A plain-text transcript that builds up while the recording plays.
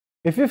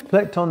If you've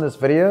clicked on this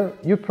video,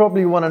 you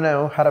probably want to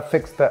know how to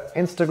fix the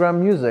Instagram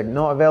music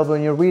not available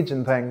in your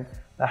region thing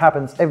that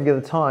happens every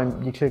other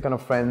time you click on a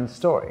friend's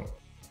story.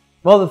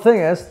 Well, the thing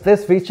is,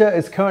 this feature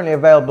is currently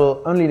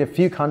available only in a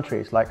few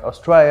countries like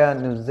Australia,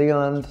 New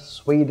Zealand,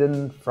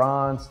 Sweden,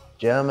 France,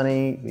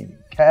 Germany, the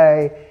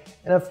UK,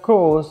 and of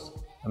course,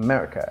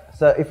 America.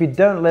 So if you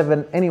don't live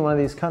in any one of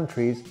these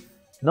countries,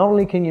 not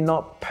only can you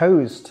not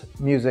post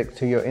music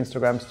to your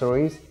Instagram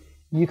stories,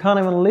 you can't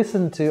even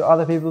listen to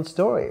other people's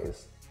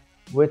stories,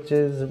 which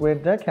is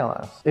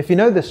ridiculous. If you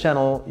know this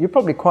channel, you're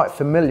probably quite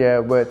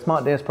familiar with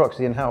Smart DNS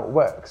Proxy and how it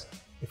works.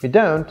 If you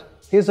don't,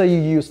 here's how you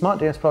use Smart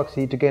DNS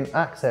Proxy to gain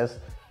access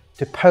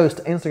to post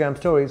Instagram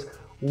stories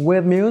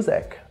with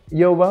music.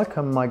 You're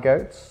welcome, my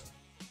goats.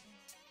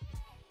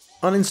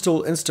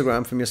 Uninstall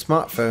Instagram from your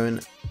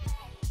smartphone.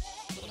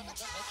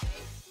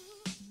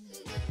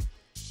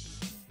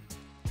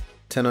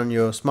 Turn on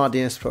your Smart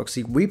DNS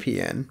Proxy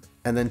VPN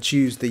and then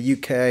choose the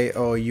UK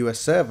or US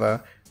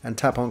server and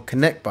tap on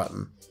Connect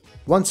button.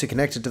 Once you're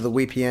connected to the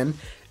VPN,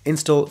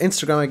 install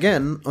Instagram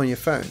again on your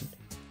phone.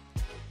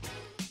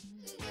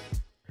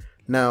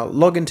 Now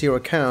log into your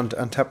account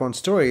and tap on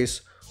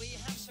Stories.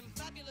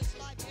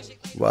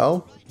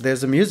 Well,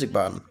 there's a music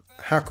button.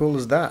 How cool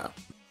is that?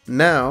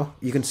 Now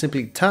you can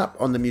simply tap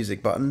on the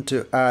music button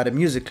to add a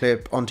music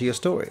clip onto your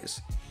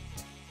stories.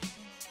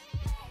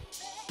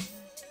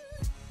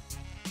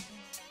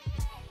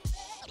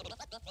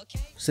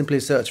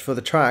 Simply search for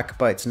the track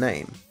by its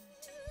name.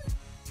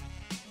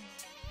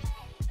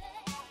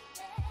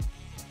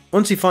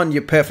 Once you find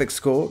your perfect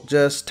score,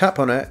 just tap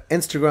on it.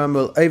 Instagram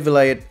will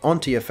overlay it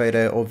onto your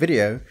photo or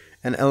video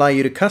and allow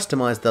you to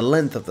customize the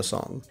length of the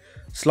song.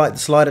 Slide the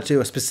slider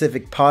to a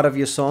specific part of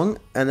your song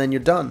and then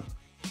you're done.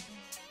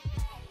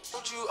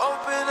 Don't you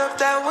open up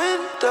that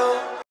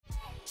window.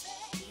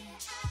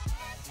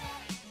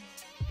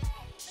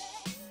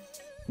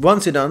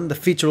 Once you're done, the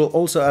feature will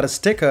also add a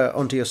sticker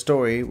onto your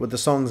story with the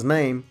song's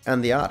name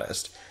and the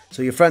artist,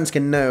 so your friends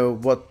can know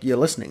what you're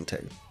listening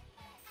to.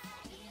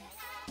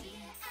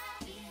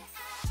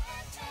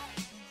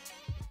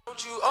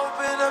 Don't you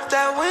open up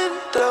that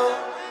window.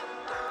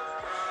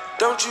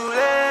 Don't you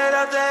let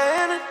out the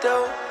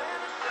antidote.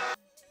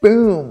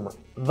 Boom!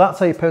 That's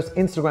how you post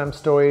Instagram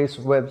stories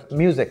with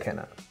music in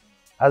it.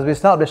 As we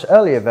established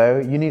earlier though,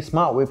 you need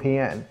Smart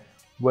VPN,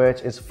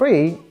 which is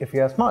free if you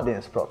have Smart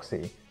DNS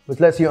Proxy, which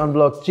lets you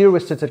unblock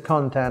geo-restricted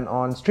content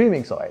on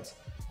streaming sites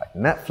like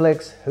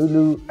Netflix,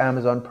 Hulu,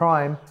 Amazon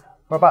Prime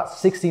for about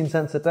 16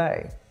 cents a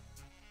day.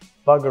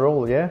 Bugger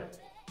all, yeah?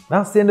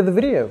 That's the end of the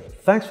video.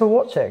 Thanks for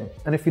watching,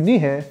 and if you're new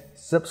here,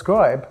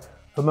 subscribe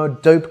for more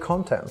dope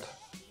content,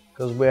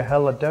 because we're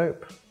hella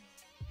dope.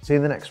 See you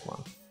in the next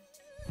one.